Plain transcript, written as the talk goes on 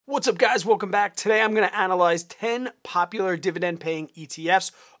What's up, guys? Welcome back. Today I'm going to analyze 10 popular dividend paying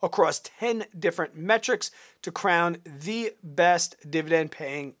ETFs across 10 different metrics to crown the best dividend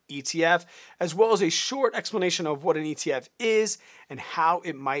paying ETF, as well as a short explanation of what an ETF is and how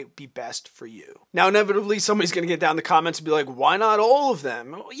it might be best for you. Now, inevitably, somebody's going to get down in the comments and be like, why not all of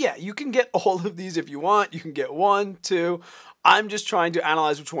them? Well, yeah, you can get all of these if you want. You can get one, two. I'm just trying to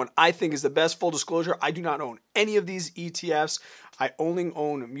analyze which one I think is the best. Full disclosure, I do not own any of these ETFs. I only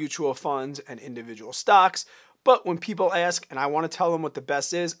own mutual funds and individual stocks. But when people ask and I want to tell them what the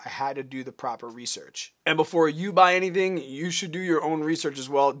best is, I had to do the proper research. And before you buy anything, you should do your own research as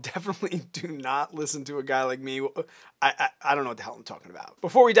well. Definitely do not listen to a guy like me. I don't know what the hell I'm talking about.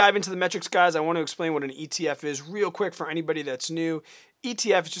 Before we dive into the metrics, guys, I want to explain what an ETF is real quick for anybody that's new.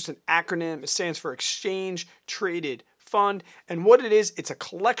 ETF is just an acronym. It stands for Exchange Traded Fund, and what it is, it's a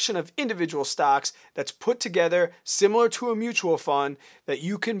collection of individual stocks that's put together similar to a mutual fund that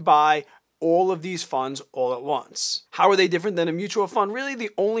you can buy all of these funds all at once. How are they different than a mutual fund? Really,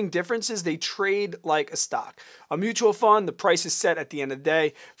 the only difference is they trade like a stock. A mutual fund, the price is set at the end of the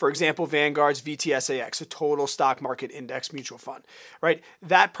day. For example, Vanguard's VTSAX, a total stock market index mutual fund, right?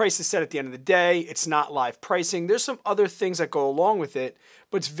 That price is set at the end of the day. It's not live pricing. There's some other things that go along with it,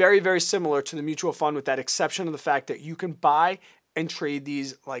 but it's very, very similar to the mutual fund with that exception of the fact that you can buy and trade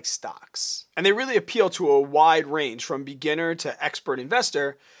these like stocks. And they really appeal to a wide range from beginner to expert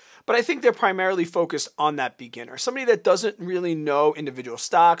investor. But I think they're primarily focused on that beginner, somebody that doesn't really know individual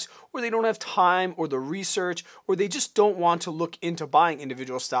stocks, or they don't have time or the research, or they just don't want to look into buying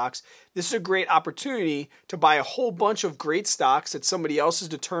individual stocks. This is a great opportunity to buy a whole bunch of great stocks that somebody else has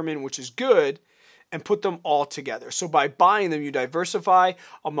determined which is good and put them all together. So by buying them, you diversify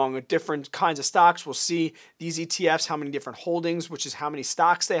among different kinds of stocks. We'll see these ETFs, how many different holdings, which is how many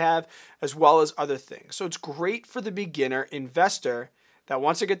stocks they have, as well as other things. So it's great for the beginner investor that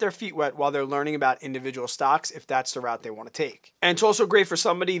wants to get their feet wet while they're learning about individual stocks if that's the route they want to take. And it's also great for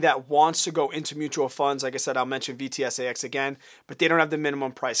somebody that wants to go into mutual funds. Like I said, I'll mention VTSAX again, but they don't have the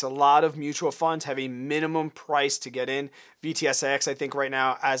minimum price. A lot of mutual funds have a minimum price to get in. VTSAX, I think right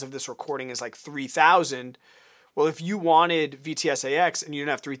now, as of this recording, is like $3,000. Well, if you wanted VTSAX and you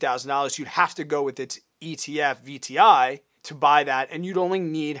didn't have $3,000, you'd have to go with its ETF, VTI, to buy that, and you'd only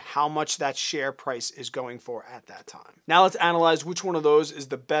need how much that share price is going for at that time. Now let's analyze which one of those is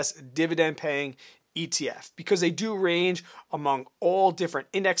the best dividend paying ETF, because they do range among all different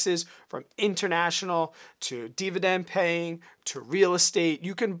indexes, from international to dividend paying to real estate.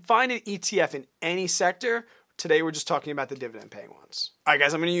 You can find an ETF in any sector. Today, we're just talking about the dividend paying ones. All right,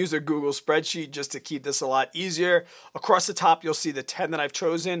 guys, I'm going to use a Google spreadsheet just to keep this a lot easier. Across the top, you'll see the 10 that I've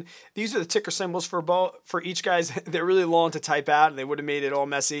chosen. These are the ticker symbols for each, guys. They're really long to type out, and they would have made it all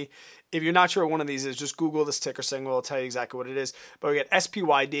messy. If you're not sure what one of these is, just Google this ticker symbol. It'll tell you exactly what it is. But we got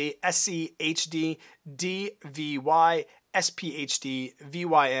SPYD, SCHD, DVY, SPHD,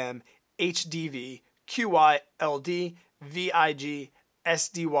 VYM, HDV, QYLD, VIG,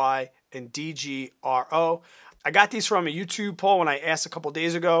 SDY, and DGRO. I got these from a YouTube poll when I asked a couple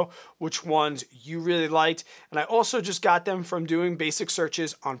days ago which ones you really liked. And I also just got them from doing basic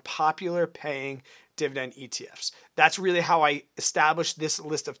searches on popular paying dividend ETFs. That's really how I established this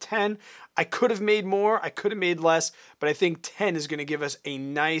list of 10. I could have made more, I could have made less, but I think 10 is going to give us a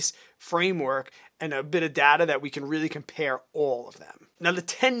nice framework and a bit of data that we can really compare all of them. Now, the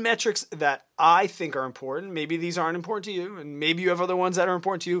 10 metrics that I think are important, maybe these aren't important to you, and maybe you have other ones that are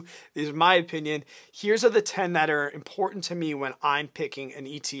important to you. These are my opinion. Here's are the 10 that are important to me when I'm picking an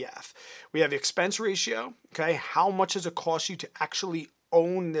ETF. We have expense ratio, okay? How much does it cost you to actually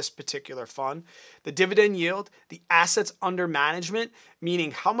own this particular fund? The dividend yield, the assets under management,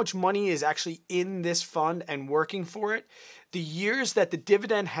 meaning how much money is actually in this fund and working for it. The years that the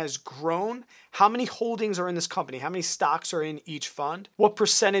dividend has grown, how many holdings are in this company, how many stocks are in each fund, what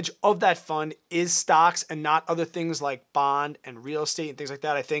percentage of that fund is stocks and not other things like bond and real estate and things like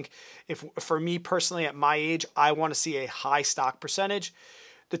that. I think for me personally at my age, I want to see a high stock percentage.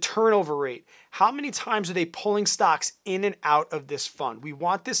 The turnover rate, how many times are they pulling stocks in and out of this fund? We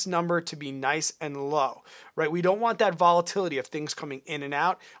want this number to be nice and low, right? We don't want that volatility of things coming in and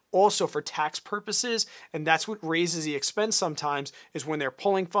out. Also for tax purposes, and that's what raises the expense sometimes, is when they're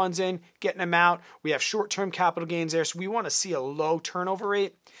pulling funds in, getting them out. We have short-term capital gains there, so we want to see a low turnover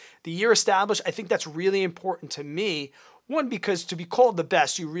rate. The year established, I think that's really important to me. One, because to be called the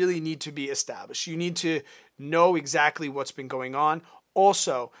best, you really need to be established. You need to know exactly what's been going on.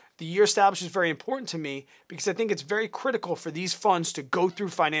 Also, the year established is very important to me because I think it's very critical for these funds to go through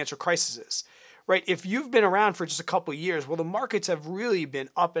financial crises, right? If you've been around for just a couple of years, well, the markets have really been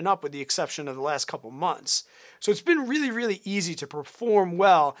up and up with the exception of the last couple of months. So it's been really, really easy to perform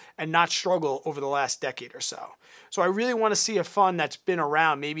well and not struggle over the last decade or so. So I really want to see a fund that's been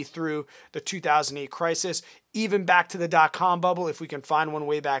around maybe through the 2008 crisis, even back to the dot-com bubble, if we can find one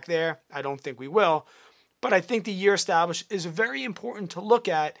way back there. I don't think we will. But I think the year established is very important to look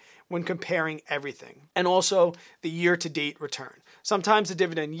at when comparing everything. And also the year-to-date return. Sometimes the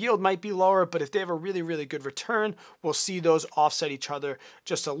dividend yield might be lower, but if they have a really, really good return, we'll see those offset each other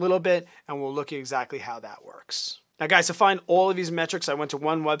just a little bit, and we'll look at exactly how that works. Now, guys, to find all of these metrics, I went to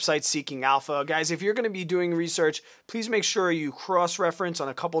one website, Seeking Alpha. Guys, if you're going to be doing research, please make sure you cross-reference on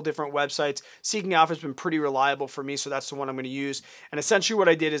a couple different websites. Seeking Alpha has been pretty reliable for me, so that's the one I'm going to use. And essentially what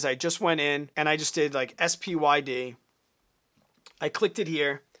I did is I just went in and I just did like SPYD. I clicked it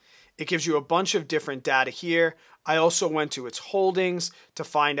here. It gives you a bunch of different data here. I also went to its holdings to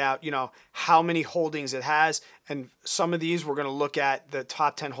find out, how many holdings it has. And some of these, we're going to look at the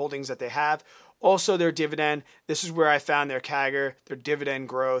top 10 holdings that they have. Also their dividend. This is where I found their CAGR, their dividend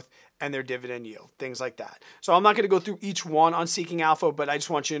growth, and their dividend yield, things like that. So I'm not going to go through each one on Seeking Alpha, but I just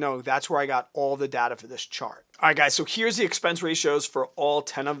want you to know that's where I got all the data for this chart. All right, guys, so here's the expense ratios for all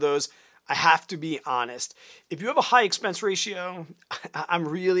 10 of those. I have to be honest. If you have a high expense ratio,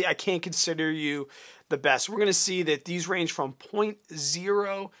 I can't consider you the best. We're going to see that these range from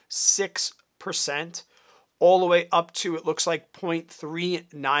 0.06% all the way up to, it looks like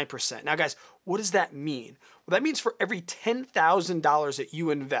 0.39%. Now, guys, what does that mean? Well, that means for every $10,000 that you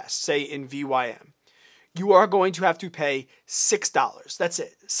invest, say in VYM, you are going to have to pay $6. That's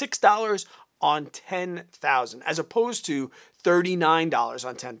it, $6 on 10,000, as opposed to $39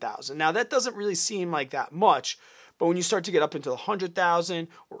 on 10,000. Now that doesn't really seem like that much, but when you start to get up into the 100,000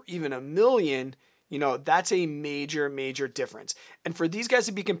 or even $1 million, that's a major, major difference. And for these guys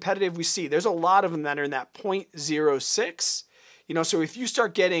to be competitive, we see there's a lot of them that are in that 0.06. So if you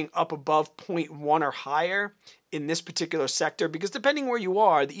start getting up above 0.1 or higher in this particular sector, because depending where you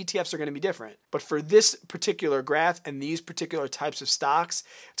are, the ETFs are going to be different. But for this particular graph and these particular types of stocks,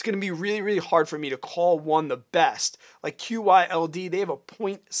 it's going to be really, really hard for me to call one the best. Like QYLD, they have a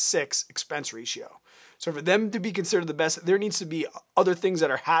 0.6 expense ratio. So for them to be considered the best, there needs to be other things that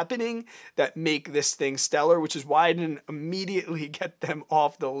are happening that make this thing stellar, which is why I didn't immediately get them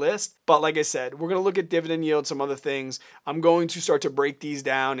off the list. But like I said, we're going to look at dividend yield, some other things. I'm going to start to break these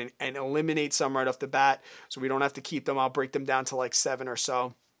down and eliminate some right off the bat so we don't have to keep them. I'll break them down to like 7 or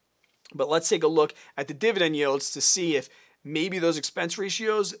so. But let's take a look at the dividend yields to see if maybe those expense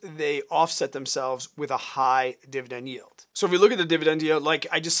ratios, they offset themselves with a high dividend yield. So if we look at the dividend yield, like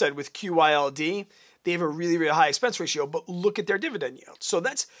I just said with QYLD, they have a really, really high expense ratio, but look at their dividend yield. So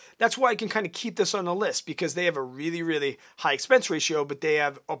that's why I can kind of keep this on the list, because they have a really, really high expense ratio, but they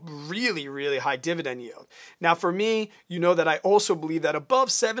have a really, really high dividend yield. Now for me, you know that I also believe that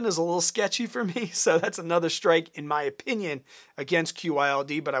above 7 is a little sketchy for me. So that's another strike, in my opinion, against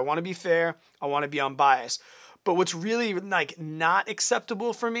QYLD, but I want to be fair. I want to be unbiased. But what's really not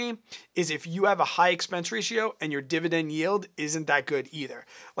acceptable for me is if you have a high expense ratio and your dividend yield isn't that good either.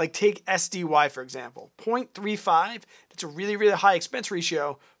 Like take SDY, for example, 0.35. That's a really, really high expense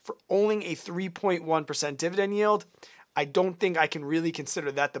ratio for owning a 3.1% dividend yield. I don't think I can really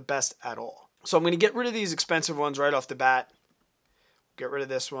consider that the best at all. So I'm going to get rid of these expensive ones right off the bat. Get rid of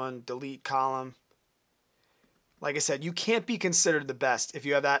this one, delete column. Like I said, you can't be considered the best if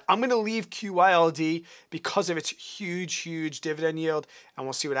you have that. I'm going to leave QYLD because of its huge, huge dividend yield, and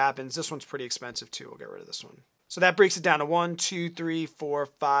we'll see what happens. This one's pretty expensive too. We'll get rid of this one. So that breaks it down to 1, 2, 3, 4,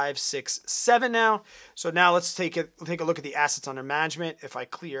 5, 6, 7 now. So now let's take a look at the assets under management if I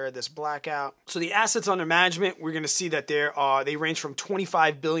clear this blackout. So the assets under management, we're going to see that they range from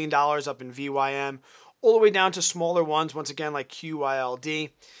 $25 billion up in VYM all the way down to smaller ones, once again, like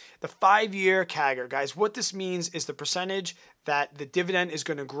QYLD. The 5-year CAGR, guys, what this means is the percentage that the dividend is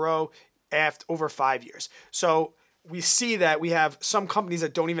going to grow over 5 years. So we see that we have some companies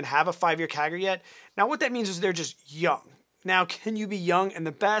that don't even have a 5-year CAGR yet. Now, what that means is they're just young. Now, can you be young and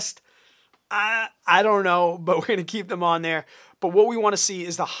the best? I don't know, but we're going to keep them on there. But what we want to see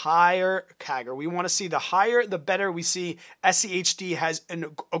is the higher CAGR. We want to see the higher, the better. We see SCHD has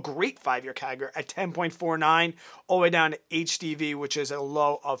a great 5-year CAGR at 10.49, all the way down to HDV, which is a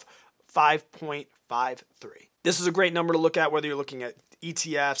low of 5.53. This is a great number to look at, whether you're looking at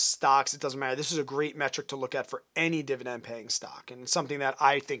ETFs, stocks, it doesn't matter. This is a great metric to look at for any dividend paying stock, and it's something that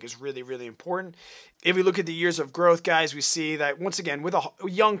I think is really, really important. If we look at the years of growth, guys, we see that once again, with a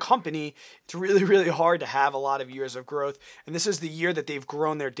young company, it's really, really hard to have a lot of years of growth, and this is the year that they've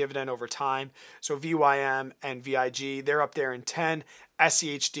grown their dividend over time. So VYM and VIG, they're up there in 10.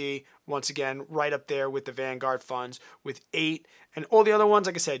 SCHD, once again, right up there with the Vanguard funds with 8. And all the other ones,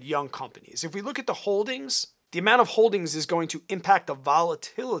 like I said, young companies. If we look at the holdings, the amount of holdings is going to impact the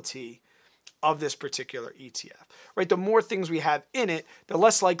volatility of this particular ETF, right? The more things we have in it, the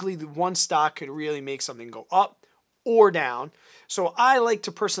less likely the one stock could really make something go up or down. So I like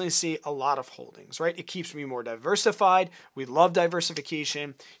to personally see a lot of holdings, right? It keeps me more diversified. We love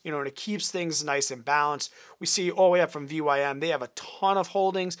diversification, and it keeps things nice and balanced. We see all the way up from VYM, they have a ton of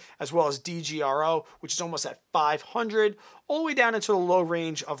holdings, as well as DGRO, which is almost at 500, all the way down into the low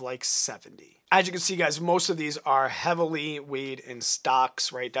range of like 70. As you can see, guys, most of these are heavily weighed in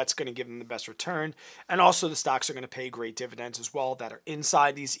stocks, right? That's going to give them the best return. And also the stocks are going to pay great dividends as well that are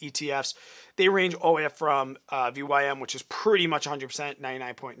inside these ETFs. They range all the way up from VYM, which is pretty much 100%,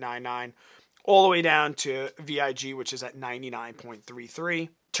 99.99, all the way down to VIG, which is at 99.33.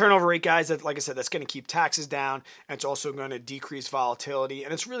 Turnover rate, guys, like I said, that's going to keep taxes down, and it's also going to decrease volatility,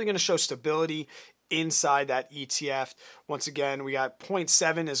 and it's really going to show stability inside that ETF. Once again, we got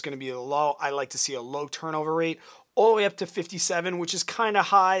 0.7 is going to be the low. I like to see a low turnover rate, all the way up to 57, which is kind of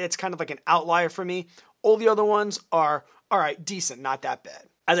high. It's kind of like an outlier for me. All the other ones are, all right, decent, not that bad.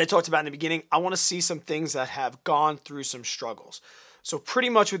 As I talked about in the beginning, I want to see some things that have gone through some struggles. So pretty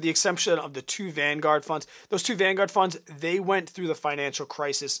much with the exception of the 2 Vanguard funds, those 2 Vanguard funds, they went through the financial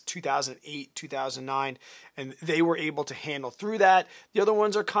crisis 2008, 2009, and they were able to handle through that. The other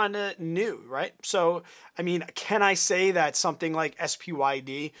ones are kind of new, right? So, I mean, can I say that something like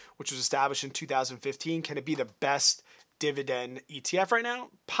SPYD, which was established in 2015, can it be the best dividend ETF right now?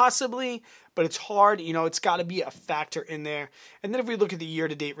 Possibly, but it's hard. It's got to be a factor in there. And then if we look at the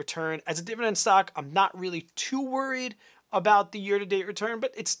year-to-date return, as a dividend stock, I'm not really too worried about the year-to-date return,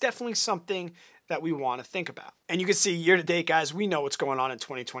 but it's definitely something that we want to think about. And you can see year-to-date, guys, we know what's going on in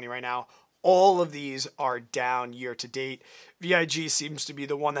 2020 right now. All of these are down year-to-date. VIG seems to be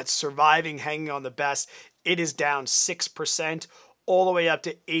the one that's surviving, hanging on the best. It is down 6%, all the way up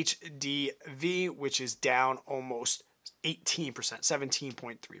to HDV, which is down almost 18%,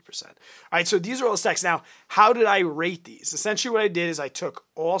 17.3%. All right, so these are all the stacks. Now, how did I rate these? Essentially what I did is I took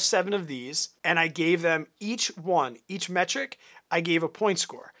all 7 of these and I gave them each metric, I gave a point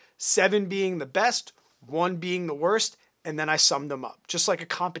score. 7 being the best, 1 being the worst, and then I summed them up, just like a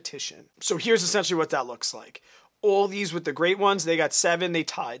competition. So here's essentially what that looks like. All these with the great ones, they got 7, they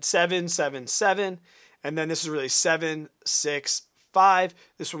tied 7, 7, 7, and then this is really 7, 6, 5.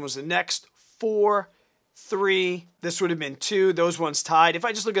 This one was the next, 4, 3, this would have been 2, those ones tied. If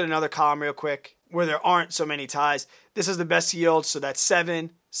I just look at another column real quick where there aren't so many ties, this is the best yield, so that's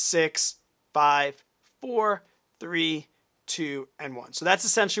 7, 6, 5, 4, 3, 2, and 1. So that's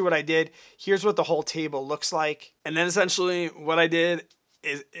essentially what I did. Here's what the whole table looks like. And then essentially what I did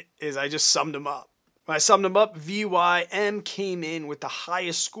is I just summed them up. When I summed them up, VYM came in with the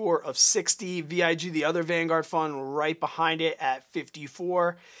highest score of 60. VIG, the other Vanguard fund, right behind it at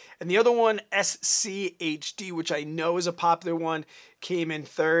 54. And the other one, SCHD, which I know is a popular one, came in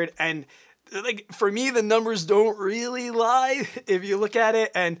 3rd. And like for me, the numbers don't really lie if you look at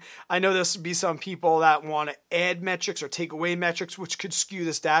it. And I know there's be some people that want to add metrics or take away metrics, which could skew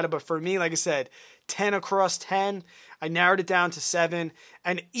this data. But for me, like I said, 10 across 10. I narrowed it down to 7.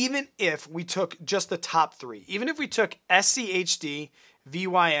 And even if we took just the top 3, even if we took SCHD,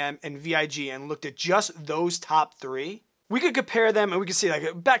 VYM, and VIG and looked at just those top 3, we could compare them and we could see,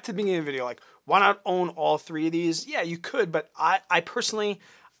 like, back to the beginning of the video, like, why not own all 3 of these? Yeah, you could, but I personally,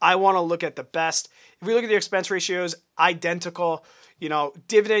 I want to look at the best. If we look at the expense ratios, identical.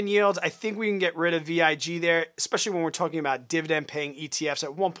 Dividend yields, I think we can get rid of VIG there, especially when we're talking about dividend paying ETFs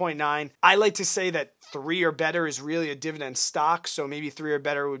at 1.9. I like to say that 3 or better is really a dividend stock, so maybe 3 or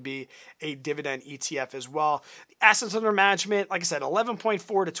better would be a dividend ETF as well. The assets under management, like I said,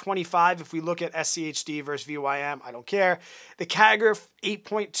 11.4 to 25. If we look at SCHD versus VYM, I don't care. The CAGR,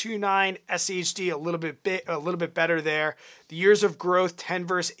 8.29. SCHD, a little bit better there. The years of growth, 10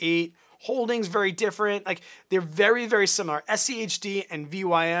 versus 8. Holdings, very different. Like, they're very, very similar. SCHD and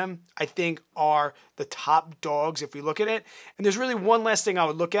VYM, I think, are the top dogs if we look at it. And there's really one last thing I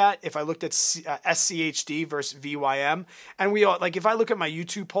would look at if I looked at SCHD versus VYM. And if I look at my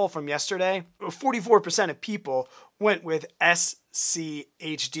YouTube poll from yesterday, 44% of people went with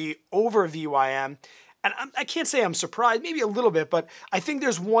SCHD over VYM. And I can't say I'm surprised, maybe a little bit, but I think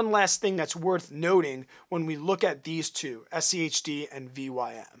there's one last thing that's worth noting when we look at these two, SCHD and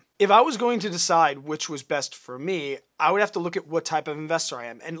VYM. If I was going to decide which was best for me, I would have to look at what type of investor I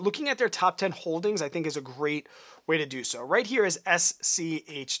am. And looking at their top 10 holdings, I think is a great way to do so. Right here is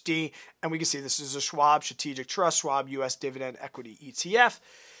SCHD, and we can see this is a Schwab Strategic Trust, Schwab US Dividend Equity ETF.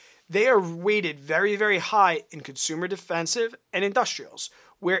 They are weighted very, very high in consumer defensive and industrials,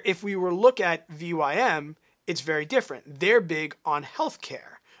 Where if we were to look at VYM, it's very different. They're big on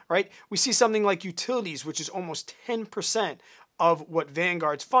healthcare, right? We see something like utilities, which is almost 10% of what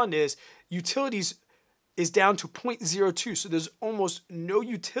Vanguard's fund is. Utilities is down to 0.02. So there's almost no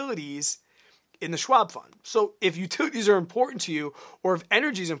utilities in the Schwab fund. So if utilities are important to you, or if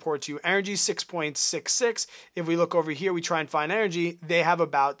energy is important to you, energy is 6.66. If we look over here, we try and find energy, they have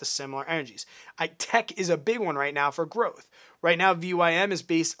about the similar energies. Tech is a big one right now for growth. Right now, VYM is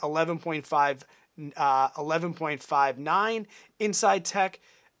based 11.59 inside tech,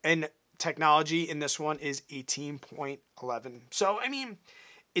 and technology in this one is 18.11. So, I mean,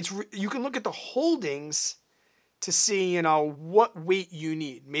 you can look at the holdings to see, what weight you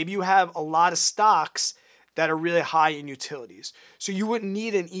need. Maybe you have a lot of stocks that are really high in utilities. So you wouldn't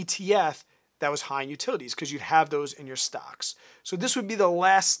need an ETF that was high in utilities because you'd have those in your stocks. So this would be the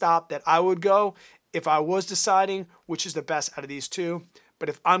last stop that I would go if I was deciding which is the best out of these two. But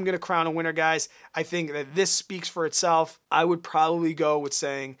if I'm going to crown a winner, guys, I think that this speaks for itself. I would probably go with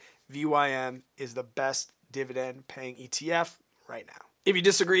saying VYM is the best dividend paying ETF right now. If you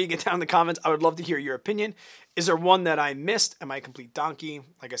disagree, get down in the comments. I would love to hear your opinion. Is there one that I missed? Am I a complete donkey?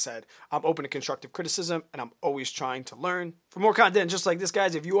 Like I said, I'm open to constructive criticism, and I'm always trying to learn. For more content just like this,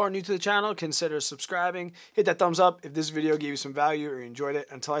 guys, if you are new to the channel, consider subscribing. Hit that thumbs up if this video gave you some value or you enjoyed it.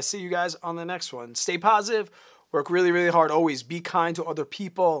 Until I see you guys on the next one, stay positive, work really, really hard, always be kind to other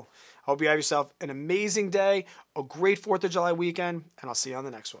people. I hope you have yourself an amazing day, a great 4th of July weekend, and I'll see you on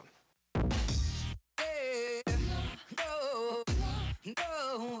the next one.